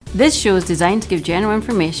This show is designed to give general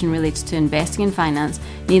information related to investing and finance.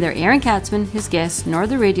 Neither Aaron Katzman, his guests, nor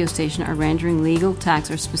the radio station are rendering legal,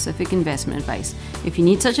 tax, or specific investment advice. If you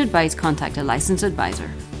need such advice, contact a licensed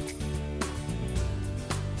advisor.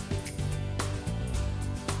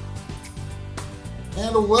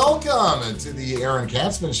 And welcome to the Aaron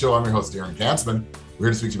Katzman Show. I'm your host, Aaron Katzman. We're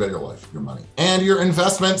here to speak to you about your life, your money, and your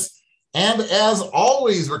investments. And as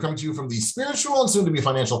always, we're coming to you from the spiritual and soon-to-be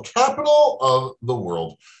financial capital of the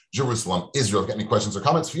world, Jerusalem, Israel. If you've got any questions or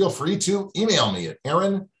comments, feel free to email me at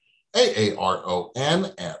Aaron,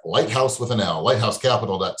 Aaron, at lighthouse with an L,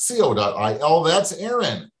 lighthousecapital.co.il. That's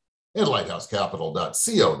Aaron at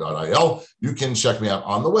lighthousecapital.co.il. You can check me out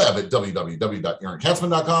on the web at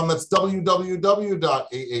www.aaronkatzman.com. That's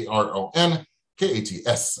www.aaronkatzman,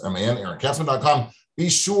 aaronkatzman.com. Be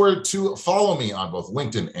sure to follow me on both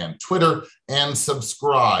LinkedIn and Twitter and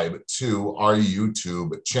subscribe to our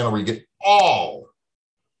YouTube channel where you get all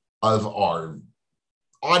of our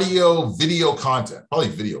audio, video content, probably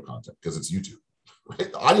video content because it's YouTube,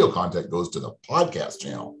 right? The audio content goes to the podcast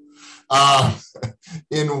channel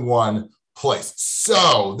in one place.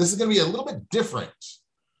 So this is going to be a little bit different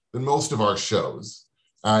than most of our shows,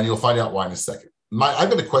 and you'll find out why in a second. I've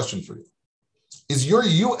got a question for you. Is your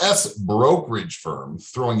U.S. brokerage firm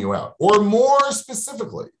throwing you out? Or more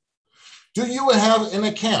specifically, do you have an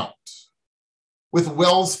account with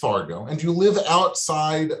Wells Fargo and do you live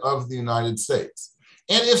outside of the United States?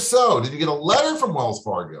 And if so, did you get a letter from Wells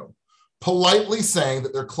Fargo politely saying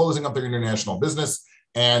that they're closing up their international business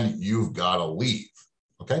and you've got to leave?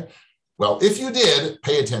 Okay. Well, if you did,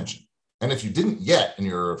 pay attention. And if you didn't yet, and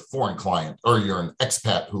you're a foreign client or you're an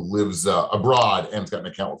expat who lives abroad and has got an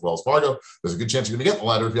account with Wells Fargo, there's a good chance you're going to get the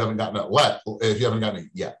letter if you haven't gotten it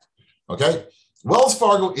yet. Okay. Wells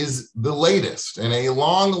Fargo is the latest in a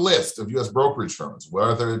long list of U.S. brokerage firms,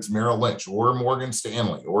 whether it's Merrill Lynch or Morgan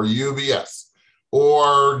Stanley or UBS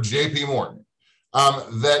or JP Morgan,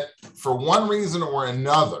 that for one reason or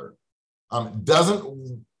another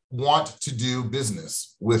doesn't want to do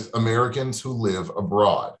business with Americans who live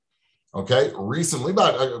abroad. Okay, recently,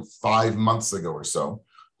 about 5 months ago or so,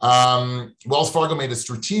 Wells Fargo made a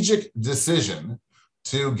strategic decision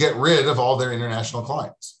to get rid of all their international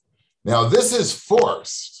clients. Now, this has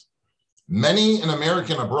forced many an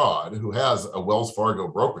American abroad who has a Wells Fargo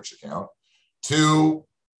brokerage account to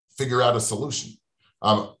figure out a solution.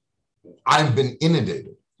 I've been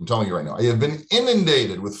inundated. I'm telling you right now, I have been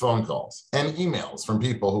inundated with phone calls and emails from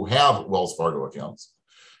people who have Wells Fargo accounts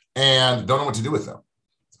and don't know what to do with them.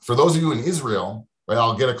 For those of you in Israel, right,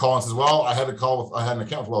 I'll get a call and says, well, I had an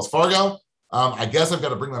account with Wells Fargo. I guess I've got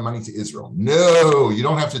to bring my money to Israel. No, you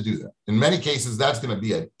don't have to do that. In many cases, that's going to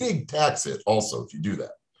be a big tax hit also if you do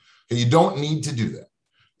that. Okay, you don't need to do that.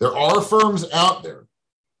 There are firms out there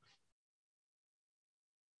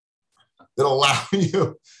that allow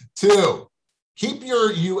you to keep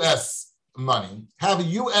your U.S. money, have a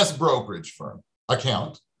U.S. brokerage firm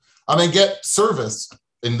account, and get service.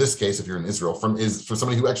 In this case, if you're in Israel, for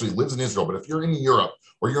somebody who actually lives in Israel, but if you're in Europe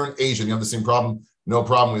or you're in Asia and you have the same problem, no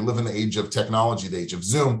problem. We live in the age of technology, the age of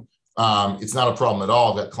Zoom. It's not a problem at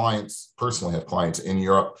all. I've got clients, personally have clients in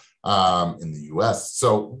Europe, in the US.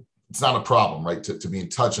 So it's not a problem, right, to be in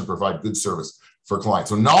touch and provide good service for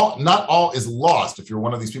clients. So not all is lost if you're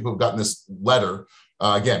one of these people who've gotten this letter,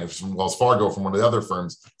 again, if it's from Wells Fargo or from one of the other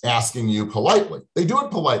firms, asking you politely, they do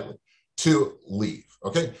it politely, to leave.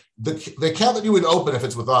 Okay, the account that you would open if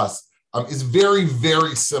it's with us is very,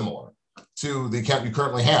 very similar to the account you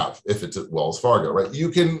currently have if it's at Wells Fargo, right?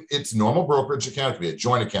 It's normal brokerage account. It could be a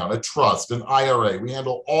joint account, a trust, an IRA. We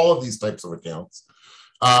handle all of these types of accounts.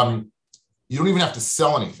 You don't even have to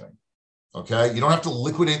sell anything, okay? You don't have to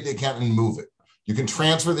liquidate the account and move it. You can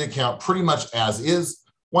transfer the account pretty much as is.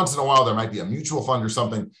 Once in a while, there might be a mutual fund or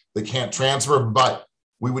something that can't transfer, but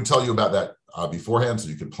we would tell you about that beforehand so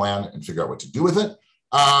you can plan and figure out what to do with it.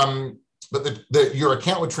 But your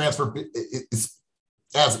account would transfer is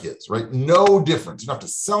as is, right? No difference. You don't have to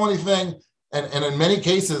sell anything. And in many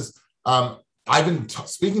cases, I've been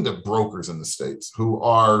speaking to brokers in the States who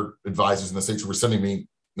are advisors in the States who are sending me,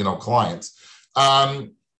 clients.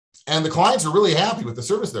 And the clients are really happy with the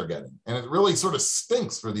service they're getting. And it really sort of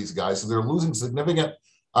stinks for these guys. So they're losing significant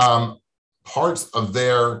parts of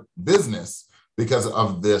their business because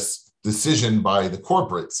of this decision by the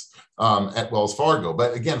corporates at Wells Fargo.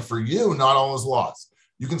 But again, for you, not all is lost.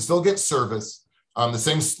 You can still get service, the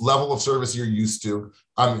same level of service you're used to.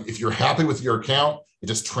 If you're happy with your account, it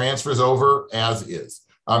just transfers over as is.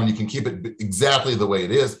 You can keep it exactly the way it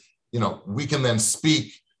is. We can then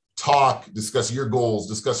speak, talk, discuss your goals,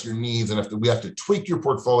 discuss your needs. And if we have to tweak your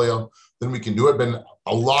portfolio, then we can do it. But in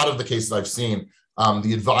a lot of the cases I've seen,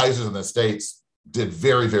 The advisors in the States did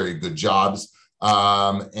very, very good jobs.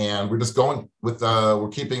 And we're just going with, we're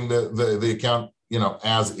keeping the account,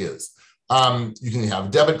 as is. You can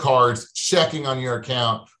have debit cards, checking on your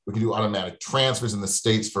account. We can do automatic transfers in the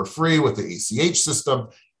States for free with the ACH system.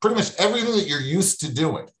 Pretty much everything that you're used to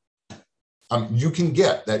doing, you can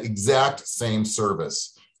get that exact same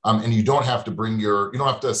service. And you don't have to you don't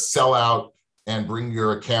have to sell out and bring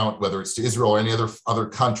your account, whether it's to Israel or any other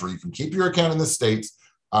country. You can keep your account in the States,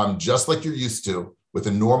 just like you're used to, with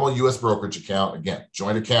a normal U.S. brokerage account. Again,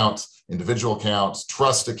 joint accounts, individual accounts,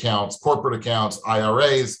 trust accounts, corporate accounts,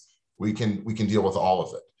 IRAs. We can deal with all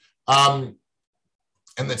of it.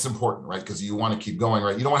 And that's important, right? Because you want to keep going,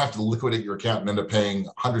 right? You don't have to liquidate your account and end up paying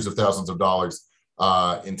hundreds of thousands of dollars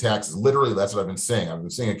in taxes. Literally, that's what I've been saying. I've been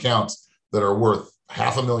seeing accounts that are worth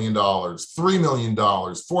 $500,000, $3 million,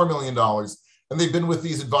 $4 million. And they've been with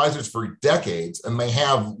these advisors for decades, and they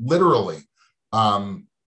have literally,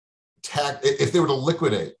 if they were to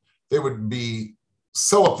liquidate, they would be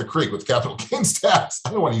so up the creek with capital gains tax.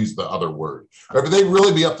 I don't want to use the other word, right? But they'd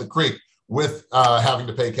really be up the creek with having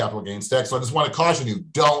to pay capital gains tax. So I just want to caution you,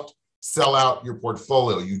 don't sell out your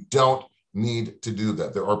portfolio. You don't need to do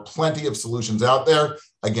that. There are plenty of solutions out there.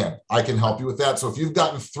 Again, I can help you with that. So if you've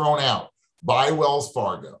gotten thrown out by Wells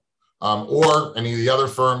Fargo, or any of the other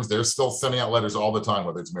firms, they're still sending out letters all the time,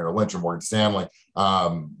 whether it's Merrill Lynch or Morgan Stanley.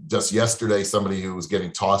 Just yesterday, somebody who was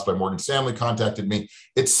getting tossed by Morgan Stanley contacted me.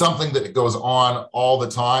 It's something that goes on all the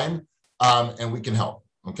time, and we can help,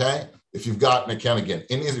 okay? If you've got an account, again,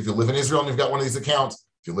 if you live in Israel and you've got one of these accounts,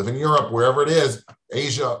 if you live in Europe, wherever it is,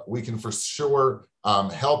 Asia, we can for sure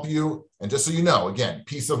help you. And just so you know, again,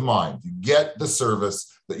 peace of mind. You get the service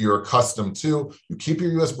that you're accustomed to. You keep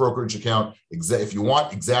your U.S. brokerage account. If you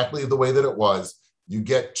want exactly the way that it was, you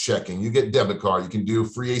get checking, you get debit card, you can do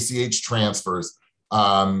free ACH transfers.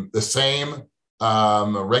 The same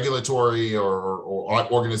regulatory or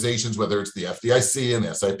organizations, whether it's the FDIC and the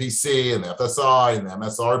SIPC and the FSI and the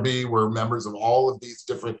MSRB, we're members of all of these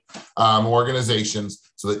different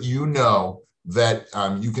organizations, so that you know that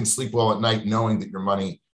you can sleep well at night knowing that your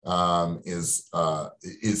money is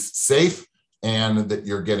safe, and that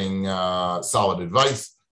you're getting solid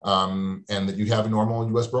advice, and that you have a normal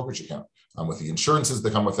U.S. brokerage account with the insurances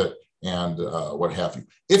that come with it, and what have you.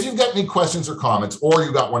 If you've got any questions or comments, or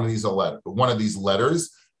you got one of these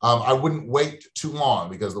letters, I wouldn't wait too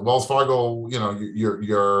long, because the Wells Fargo,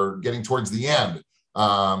 you're getting towards the end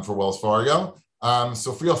for Wells Fargo.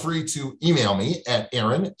 So feel free to email me at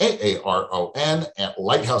Aaron, Aaron, at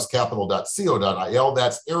lighthousecapital.co.il.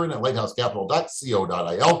 That's Aaron at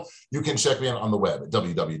lighthousecapital.co.il. You can check me out on the web at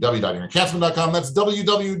www.aaronkatzman.com. That's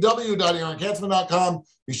www.aaronkatzman.com.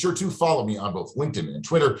 Be sure to follow me on both LinkedIn and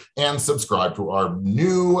Twitter, and subscribe to our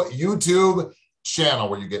new YouTube channel,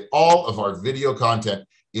 where you get all of our video content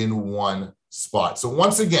in one spot. So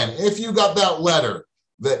once again, if you got that letter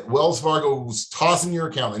that Wells Fargo was tossing your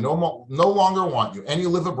account, they no longer want you, and you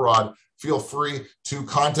live abroad, feel free to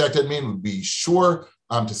contact me, and be sure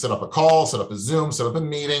to set up a call, set up a Zoom, set up a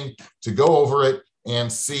meeting to go over it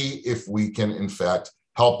and see if we can, in fact,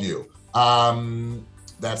 help you.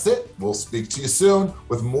 That's it. We'll speak to you soon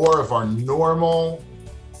with more of our normal,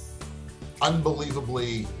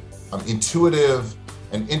 unbelievably intuitive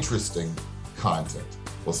and interesting content.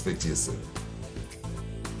 We'll speak to you soon.